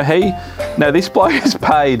costume. Now, this bloke is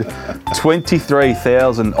paid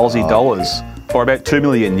 23,000 Aussie dollars, or about 2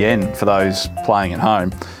 million yen for those playing at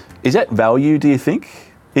home. Is that value, do you think?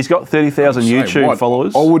 He's got 30,000 YouTube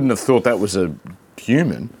followers. I wouldn't have thought that was a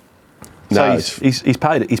human. No, so he's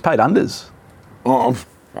paid unders. Oh,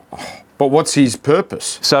 but what's his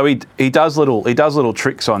purpose? So he does little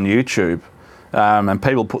tricks on YouTube, and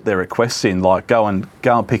people put their requests in, like go and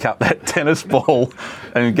pick up that tennis ball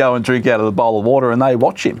and go and drink out of the bowl of water, and they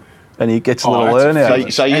watch him, and he gets a little earn out of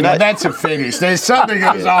it. So you know that's a fetish. There's something.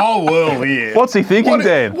 There's a whole world here. What's he thinking,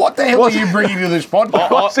 Dan? What the hell are you bringing to this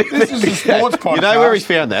podcast? This is a sports podcast. You know where he's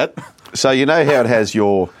found that? So you know how it has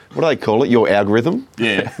your, what do they call it? Your algorithm?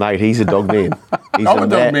 Yeah. Mate, he's a dog man. I'm a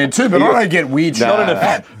dog man too, but I don't get weird shit.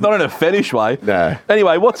 Not in a fetish way. No.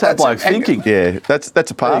 Anyway, what's that bloke thinking? Yeah, that's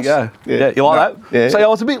a pass. There you go. Yeah, you like that? Yeah. So I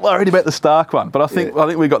was a bit worried about the Stark one, but I think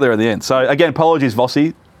we got there in the end. So again, apologies,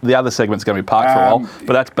 Vossi. The other segment's going to be parked for a while,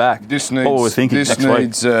 but that's back. This what we're thinking next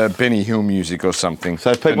needs Benny Hill music or something.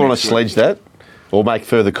 So if people want to sledge that or make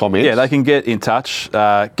further comments. Yeah, they can get in touch.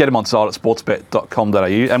 Get them on site at sportsbet.com.au,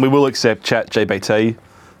 and we will accept chat GPT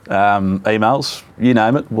emails. You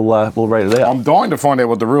name it, we'll read it out. I'm dying to find out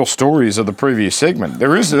what the real story is of the previous segment. There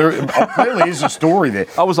clearly is a story there.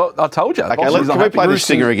 I told you. Okay, can we play this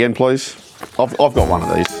stinger again, please? I've got one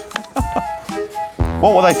of these.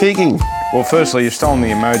 What were they thinking? Well, firstly, you've stolen the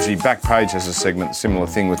emoji. Backpage has a segment, similar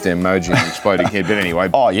thing with the emoji and the exploding head. But anyway.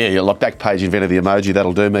 Oh, yeah, like Backpage invented the emoji.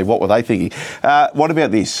 That'll do me. What were they thinking? What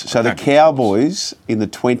about this? So the Cowboys in the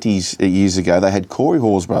 20s years ago, they had Corey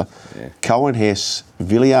Horsburgh, Cohen Hess,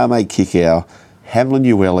 Viliame Kikau, Hamlin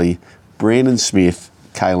Ueli, Brandon Smith,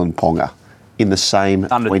 Kalen Ponga in the same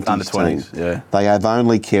under 20s team. Yeah. They have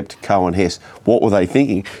only kept Cohen Hess. What were they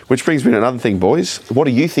thinking? Which brings me to another thing, boys. What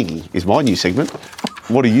are you thinking is my new segment.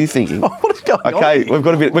 What are you thinking? What is going on? Okay, we're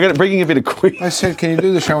going to bring in a bit of quiz. I said, can you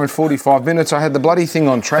do the show in 45 minutes? I had the bloody thing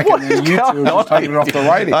on track and then you two just taking it off the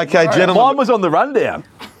radio. Okay, gentlemen. Mine was on the rundown.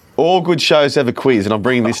 All good shows have a quiz, and I'm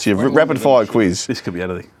bringing this to you. Rapid fire quiz. This could be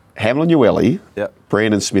anything. Hamlin Ueli, Yep.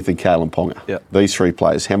 Brandon Smith and Kalen Ponga. Yep. These three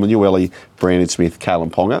players, Hamlin Ueli, Brandon Smith,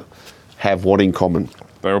 Kalen Ponga, have what in common?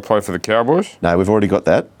 They all play for the Cowboys? No, we've already got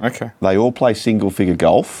that. Okay. They all play single-figure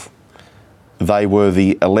golf. They were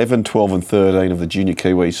the 11, 12 and 13 of the junior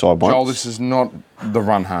Kiwi side once. Joel, this is not the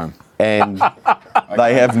run home. And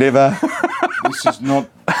they have never... This is not...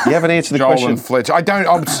 You haven't answered the Joel question. and Fletcher. I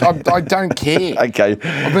don't care. Okay.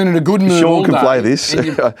 I've been in a good mood Sean all can day, play this. and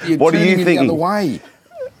you're What are turning you me thinking? The other way.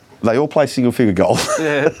 They all play single-figure golf.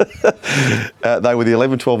 Yeah. They were the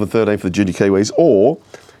 11, 12 and 13 for the junior Kiwis, or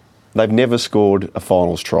they've never scored a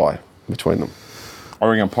finals try between them. I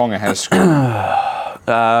reckon Ponga has scored.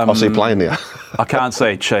 I see playing now. I can't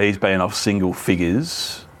see Cheese being off single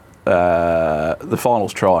figures. The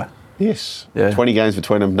finals try. Yes. Yeah. 20 games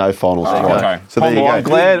between them, no finals try. okay. So there you I'm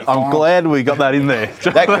go. glad we got that in there.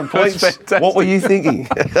 That completes. What were you thinking?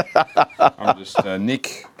 I'm just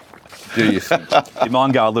Nick. Do you think? Your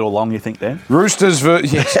mind go a little long, you think, Dan? Roosters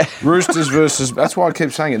versus. That's why I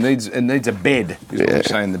keep saying it needs a bed. Is what we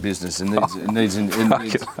say in the business. It needs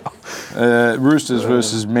Roosters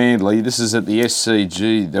versus Manly. This is at the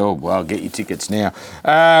SCG. Oh well, get your tickets now.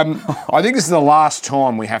 I think this is the last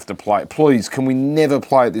time we have to play. Please, can we never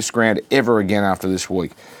play at this ground ever again after this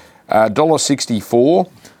week?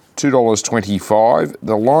 $1.64, $2.25.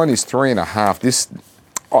 The line is 3.5. This.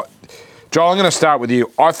 Joel, I'm going to start with you.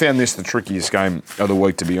 I found this the trickiest game of the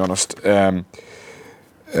week, to be honest. Egan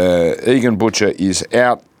Butcher is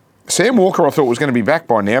out. Sam Walker, I thought, was going to be back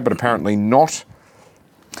by now, but apparently not.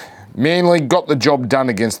 Manly got the job done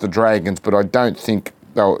against the Dragons, but I don't think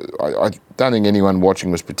anyone watching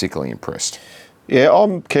was particularly impressed. Yeah,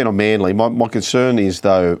 I'm keen on Manly. My concern is,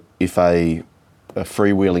 though, if a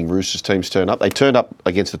freewheeling Roosters teams turn up. They turned up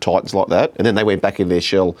against the Titans like that, and then they went back in their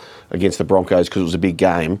shell against the Broncos because it was a big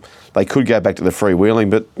game. They could go back to the freewheeling,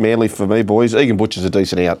 but Manly, for me, boys, Egan Butcher's a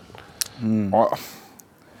decent out.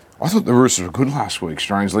 I thought the Roosters were good last week,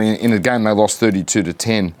 strangely. In a game they lost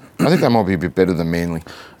 32-10. I think they might be a bit better than Manly.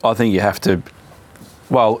 I think you have to...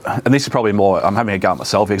 Well, and this is probably more... I'm having a go at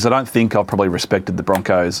myself here because I don't think I've probably respected the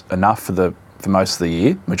Broncos enough for most of the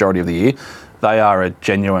year, majority of the year. They are a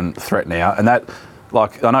genuine threat now, and that,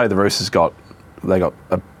 like, I know the Roosters got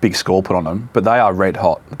a big score put on them, but they are red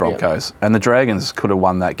hot, the Broncos, and the Dragons could have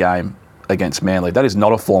won that game against Manly. That is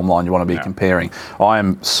not a form line you want to be comparing. I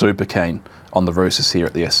am super keen on the Roosters here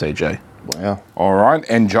at the SCG. Wow. All right,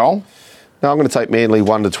 and Joel? No, I'm going to take Manly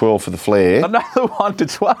 1-12 for the Flair. Another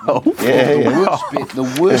 1-12. Yeah.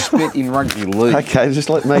 The worst bet in rugby league. Okay, just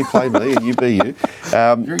let me play me and you be you.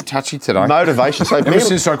 Very touchy today. Motivation. So Ever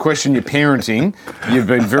since I questioned your parenting, you've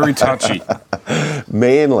been very touchy.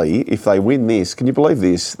 Manly, if they win this, can you believe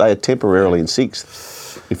this? They are temporarily in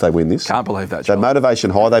 6th if they win this. Can't believe that, So John. motivation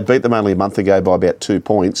high. They beat them only a month ago by about 2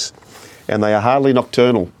 points. And they are hardly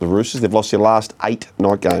nocturnal, the Roosters. They've lost their last 8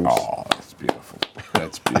 night games. Oh, that's beautiful.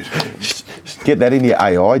 That's beautiful. Get that in your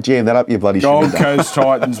AI. Jam that up your bloody Gold shit. Coast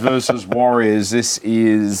Titans versus Warriors. This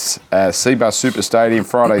is Seabus Super Stadium,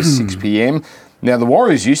 Friday, 6 p.m. Now, the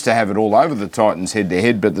Warriors used to have it all over the Titans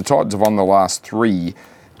head-to-head, but the Titans have won the last 3.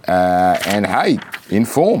 And, hey, in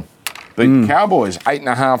form. Beat the Cowboys.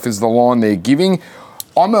 8.5 is the line they're giving.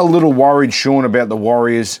 I'm a little worried, Sean, about the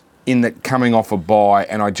Warriors in that coming off a bye,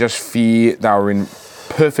 and I just fear they were in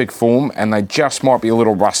perfect form and they just might be a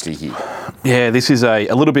little rusty here. Yeah, this is a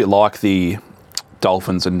little bit like the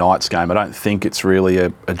Dolphins and Knights game. I don't think it's really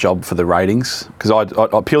a job for the ratings because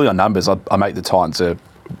I purely on numbers, I make the Titans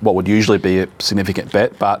what would usually be a significant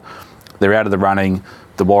bet, but they're out of the running.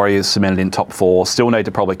 The Warriors cemented in top 4, still need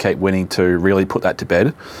to probably keep winning to really put that to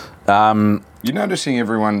bed. You're noticing,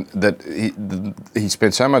 everyone, that he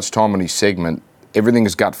spent so much time on his segment. Everything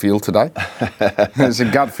is gut feel today. It's a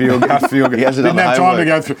gut feel. He hasn't Didn't done the have time to homework.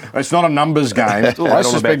 go through. It's not a numbers game. I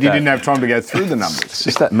suspect he didn't have time to go through the numbers. It's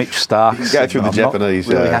just that Mitch Stark. Go through the Japanese.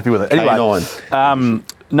 Really happy with it. Anyway, K9.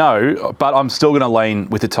 no, but I'm still going to lean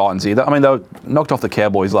with the Titans here. I mean, they were knocked off the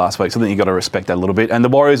Cowboys last week, so I think you've got to respect that a little bit. And the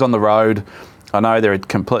Warriors on the road, I know they're a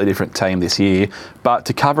completely different team this year, but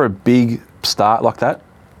to cover a big start like that,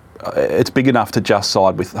 it's big enough to just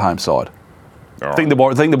side with the home side. I think the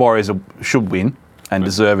Warriors should win and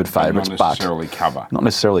deserved favourites, Not but necessarily cover. not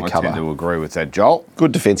necessarily I cover. tend to agree with that, Joel.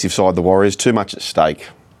 Good defensive side, the Warriors. Too much at stake.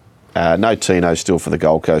 No Tino still for the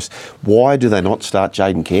Gold Coast. Why do they not start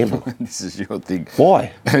Jaden Campbell? This is your thing.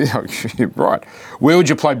 Why? Right. Where would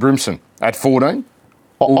you play Brimson? At 14?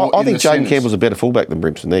 I think Jaden Campbell's a better fullback than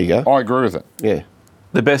Brimson. There you go. I agree with it. Yeah.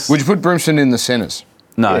 The best. Would you put Brimson in the centres?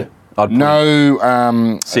 No. Yeah. I'd put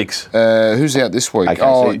No. 6. Who's out this week? Okay,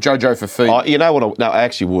 so- Jojo for feet. You know what? No, I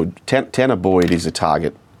actually would. Tanner Boyd is a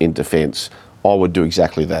target in defence. I would do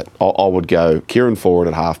exactly that. I would go Kieran forward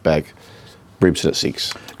at halfback, Brimson at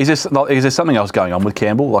 6. Is there something else going on with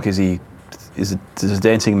Campbell? Like, does the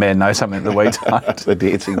dancing man know something that we don't? The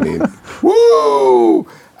dancing man. Woo!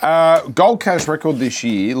 Gold Coast record this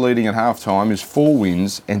year, leading at halftime, is 4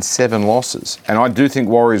 wins and 7 losses. And I do think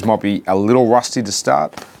Warriors might be a little rusty to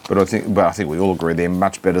start, but I think we all agree they're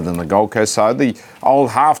much better than the Gold Coast. So the old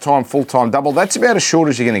halftime, full-time double, that's about as short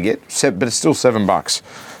as you're going to get, but it's still $7.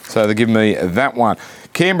 So they give me that one.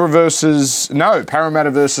 Parramatta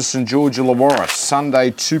versus St George Illawarra, Sunday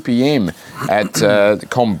 2 p.m. at the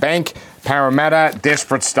CommBank. Parramatta,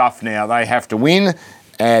 desperate stuff now. They have to win.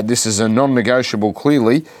 This is a non-negotiable,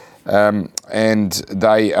 clearly. And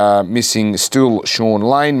they are missing still Sean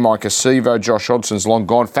Lane, Micah Sevo, Josh Hodgson's long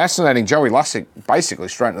gone. Fascinating. Joey Lussick basically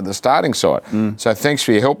straight into the starting side. So thanks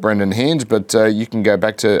for your help, Brendan Hands, but you can go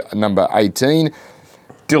back to number 18.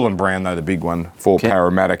 Dylan Brown, though, the big one for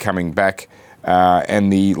Parramatta coming back.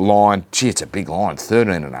 And the line, it's a big line,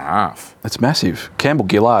 13.5. It's massive. Campbell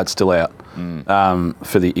Gillard's still out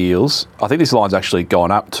for the Eels. I think this line's actually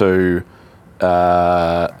gone up to,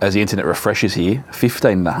 as the internet refreshes here,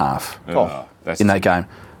 15.5 in that game.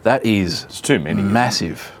 That is too many.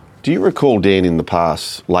 Massive. Do you recall, Dan, in the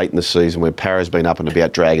past, late in the season, where Para's been up and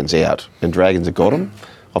about, Dragons out, and Dragons have got them?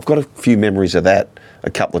 I've got a few memories of that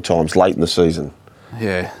a couple of times late in the season.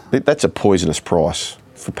 Yeah. That's a poisonous price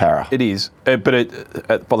for Para. It is. But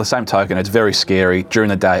by the same token, it's very scary during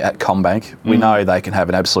the day at CommBank. We know they can have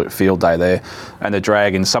an absolute field day there. And the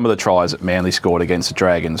Dragons, some of the tries that Manly scored against the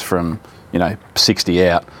Dragons from, 60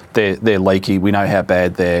 out, they're leaky. We know how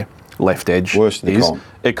bad their left edge Worse than is.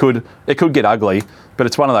 the comp. It could get ugly, but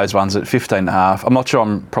it's one of those ones at 15.5. I'm not sure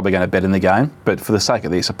I'm probably going to bet in the game, but for the sake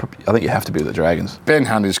of this, I think you have to be with the Dragons. Ben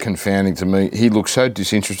Hunt is confounding to me. He looked so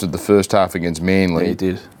disinterested the first half against Manly. Yeah, he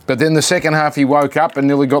did. But then the second half he woke up and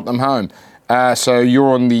nearly got them home. So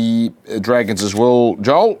you're on the Dragons as well,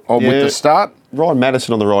 Joel, with the start. Ryan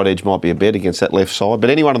Madison on the right edge might be a bet against that left side, but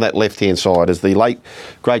anyone on that left-hand side, as the late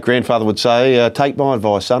great-grandfather would say, take my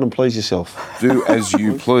advice, son, and please yourself. Do as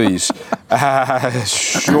you please.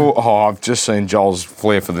 Sure. I've just seen Joel's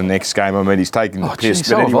flair for the next game. I mean, he's taking the piss. Geez,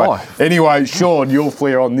 so have I. Anyway, Sean, your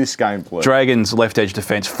flair on this game, please. Dragons left edge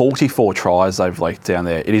defence, 44 tries they've leaked down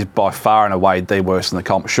there. It is by far and away the worst in the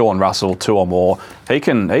comp. Sean Russell, 2 or more. He's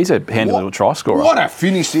a handy little try scorer. What a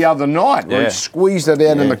finish the other night where he squeezed it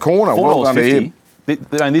out in the corner. 4 Well done to him.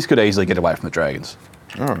 $50. This could easily get away from the Dragons.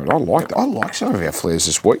 All right, I like some of our flares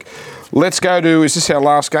this week. Let's go to, is this our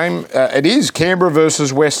last game? It is Canberra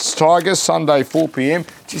versus West's Tigers, Sunday 4 p.m.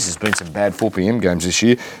 Jeez, there's been some bad 4 p.m. games this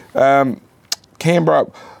year. Canberra,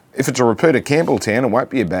 if it's a repeat of Campbelltown, it won't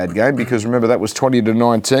be a bad game because remember that was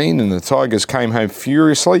 20-19 and the Tigers came home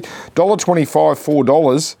furiously. $1.25,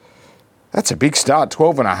 $4. That's a big start,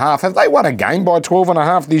 12.5. Have they won a game by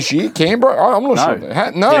 12.5 this year, Canberra? I'm not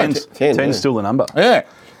sure. No. 10's still the number. Yeah.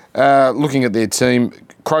 Looking at their team,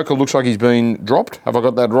 Croker looks like he's been dropped. Have I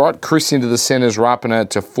got that right? Chris into the centres, Rapana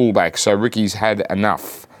to fullback. So Ricky's had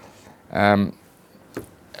enough.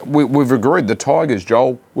 We've agreed the Tigers,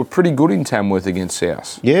 Joel, were pretty good in Tamworth against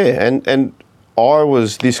South. Yeah, and I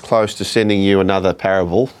was this close to sending you another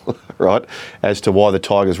parable, right, as to why the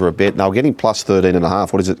Tigers were a bet. Now, getting plus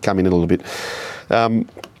 13.5. What does it come in a little bit?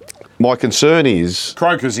 My concern is...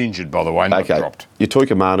 Croker's injured, by the way, not dropped.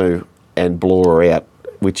 Yatuika Manu and Bloor are out,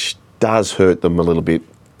 which does hurt them a little bit,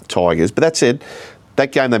 Tigers. But that said,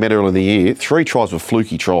 that game they met earlier in the year, 3 tries were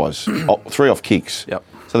fluky tries, 3 off kicks. Yep.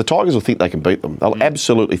 So the Tigers will think they can beat them. They'll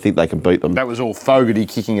absolutely think they can beat them. That was all Fogarty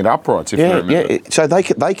kicking it uprights, if you remember. Yeah, so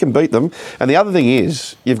they can beat them. And the other thing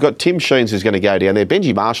is, you've got Tim Sheens who's going to go down there.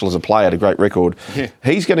 Benji Marshall is a player, had a great record. Yeah.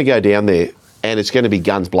 He's going to go down there and it's going to be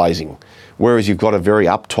guns blazing. Whereas you've got a very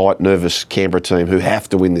uptight, nervous Canberra team who have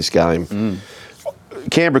to win this game.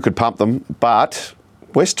 Canberra could pump them, but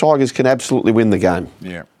West Tigers can absolutely win the game.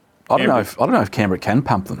 Yeah. I don't know if Canberra can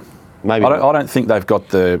pump them. Maybe I don't think they've got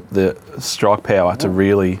the strike power to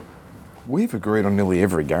really... We've agreed on nearly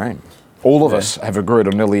every game. All of us have agreed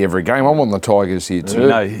on nearly every game. I'm on the Tigers here too.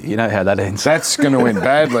 You know how that ends. That's going to end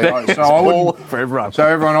badly. For everyone. So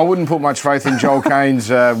everyone, I wouldn't put much faith in Joel Kane's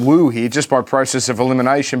woo here just by process of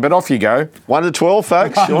elimination. But off you go. 1 to 12,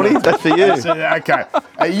 folks. Shorty, that's for you. Okay.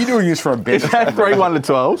 Are you doing this for a bet? Is that 3 1 to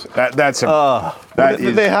 12s? That's a...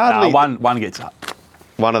 They're hardly... one gets up.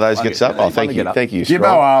 One of those gets up. Oh, thank you. Thank you, Gibbo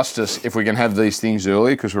asked us if we can have these things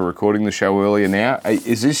early because we're recording the show earlier now.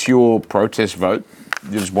 Is this your protest vote?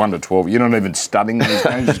 You're just 1 to 12. You're not even studying these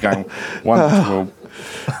games, just going 1 to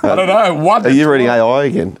 12. I don't know. 1 to 12. Are you reading AI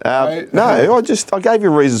again? No, I gave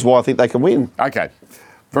you reasons why I think they can win. Okay.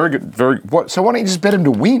 Very good. So why don't you just bet him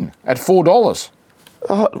to win at $4?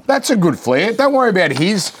 That's a good Flair. Don't worry about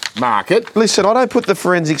his market. Listen, I don't put the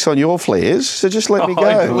forensics on your flares, so just let me go.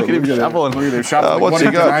 Look at him shuffling. What's he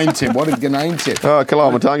got? What did Ganane tip?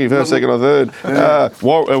 Kalamatangi, first, second or third.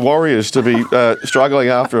 Warriors to be struggling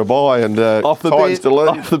after a bye and Tides to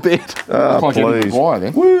lead. Off the bet. You look like Eddie Maguire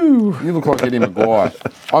then. Woo! You look like Eddie Maguire.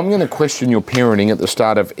 I'm going to question your parenting at the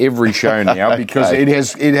start of every show now because it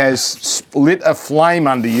has lit a flame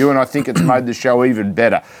under you and I think it's made the show even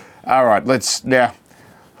better. All right, let's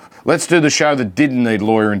do the show that didn't need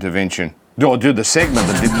lawyer intervention. Or do the segment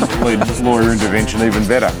that didn't need lawyer intervention even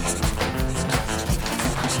better.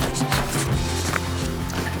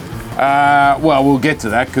 Well, we'll get to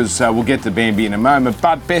that because we'll get to Bambi in a moment.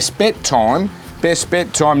 But best bet time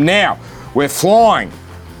now. We're flying.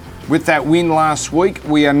 With that win last week,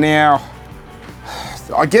 we are now...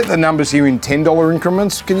 I get the numbers here in $10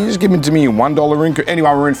 increments. Can you just give them to me in $1 increments? Anyway,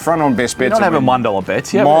 we're in front on best bets. You're not having $1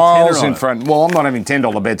 bets. Yeah, miles in front. Well, I'm not having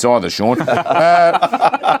 $10 bets either, Sean.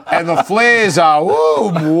 And the Flares are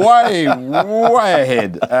way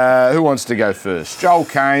ahead. Who wants to go first? Joel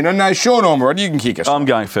Kane. No, Sean Ormerod, you can kick us. I'm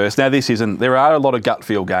going first. Now, there are a lot of gut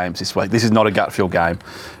feel games this week. This is not a gut feel game.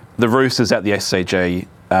 The Roosters at the SCG.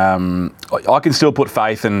 I can still put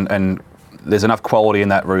faith and there's enough quality in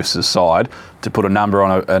that Roosters side to put a number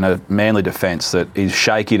on a Manly defence that is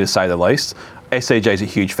shaky to say the least. SCG is a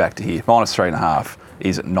huge factor here. -3.5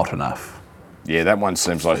 is not enough. Yeah, that one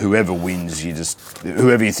seems like whoever wins,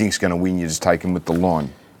 whoever you think's going to win, you just take them with the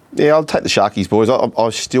line. Yeah, I'll take the Sharkies, boys. I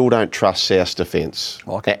still don't trust South's defence.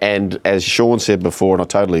 Okay. And as Sean said before, and I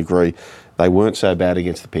totally agree, they weren't so bad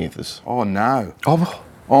against the Panthers. Oh, no.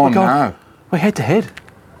 Oh no. We're head to head.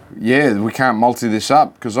 Yeah, we can't multi this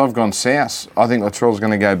up because I've gone South. I think Latrell's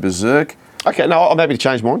going to go berserk. Okay, no, I'm happy to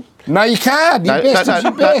change mine. No, you can't. Your best is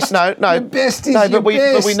your best. No. Your best is your but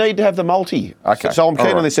best. we need to have the multi. Okay. So I'm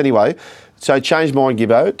keen on this anyway. So change mine,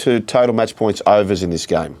 Gibbo, to total match points overs in this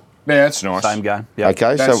game. Yeah, that's nice. Same game. Yeah.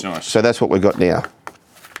 Okay, that's nice. So that's what we've got now.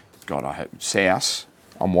 God, I hope South.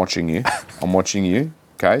 I'm watching you.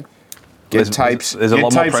 Okay. Get tapes. There's a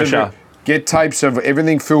lot more pressure. Get tapes of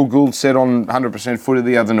everything Phil Gould said on 100% footy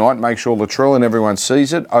the other night. Make sure Latrell and everyone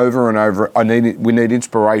sees it over and over. We need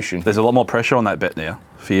inspiration. There's a lot more pressure on that bet now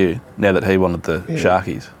for you, now that he wanted the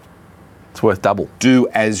Sharkies. It's worth double. Do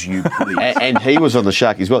as you please. And he was on the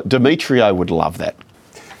Sharkies as well. Demetrio would love that.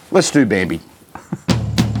 Let's do Bambi.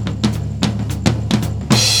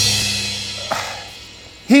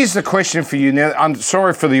 Here's the question for you now. I'm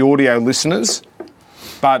sorry for the audio listeners,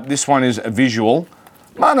 but this one is a visual.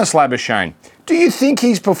 Marnus Labuschagne, do you think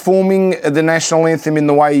he's performing the national anthem in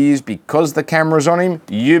the way he is because the camera's on him?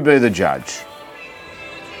 You be the judge.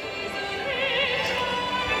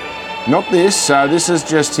 Not this. This is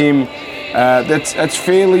just him. That's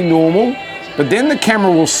fairly normal. But then the camera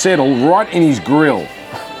will settle right in his grill.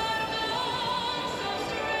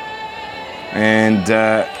 And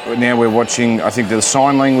now we're watching, I think, the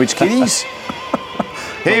sign language kiddies.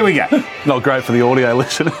 Here we go. Not great for the audio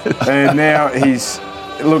listeners. And now he's,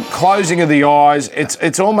 closing of the eyes.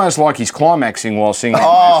 It's almost like he's climaxing while singing.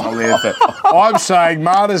 I'm saying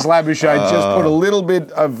Marnus Labuschagne just put a little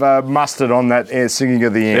bit of mustard on that singing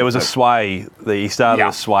of the anthem. There was a sway. He started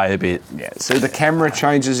to sway a bit. Yeah. See, the camera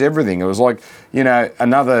changes everything. It was like,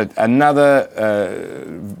 another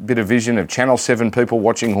bit of vision of Channel 7 people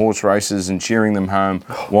watching horse races and cheering them home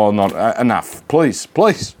while not enough. Please,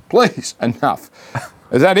 enough.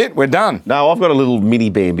 Is that it? We're done. No, I've got a little mini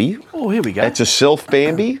Bambi. Oh, here we go. It's a self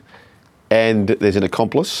Bambi, and there's an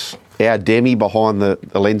accomplice. Our Demi behind the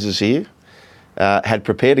lenses here had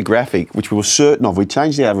prepared a graphic, which we were certain of. We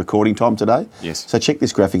changed our recording time today. Yes. So check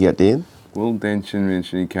this graphic out, Dan. Will Denson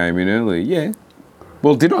mention he came in early? Yeah.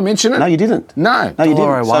 Well, did I mention it? No, you didn't. No. No, you didn't.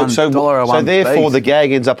 $1.01. So therefore, the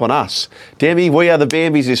gag ends up on us. Demi, we are the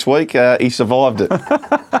Bambis this week. He survived it.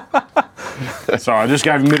 Sorry, I just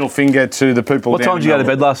gave a middle finger to the people. What time did you go to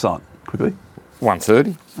bed last night? Quickly.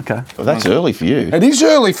 1:30. Okay. Well, that's early for you. It is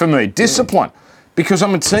early for me. Discipline, because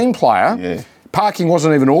I'm a team player. Yeah. Parking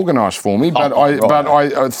wasn't even organised for me, but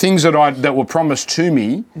things that were promised to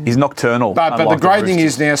me. He's nocturnal. But the great thing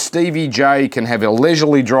is now Stevie J can have a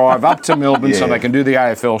leisurely drive up to Melbourne so they can do the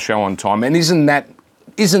AFL show on time. And isn't that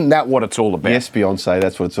what it's all about? Yes, Beyonce,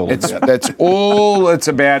 that's what it's all about. That's all it's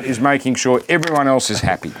about, is making sure everyone else is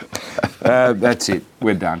happy. That's it.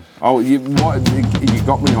 We're done. Oh, you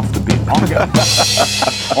got me off the bit.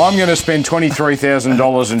 I'm going to spend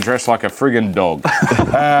 $23,000 and dress like a friggin' dog.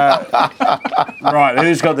 Right,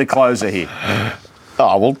 who's got the closer here?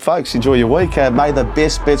 Oh, well, folks, enjoy your week. May the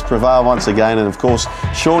best bets prevail once again. And, of course,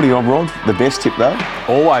 Shorty Omrod, the best tip, though.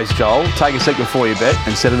 Always, Joel, take a sec before you bet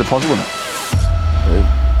and set a deposit limit.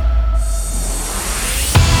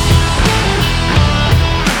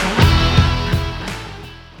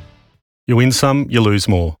 You win some, you lose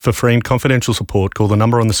more. For free and confidential support, call the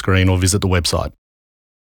number on the screen or visit the website.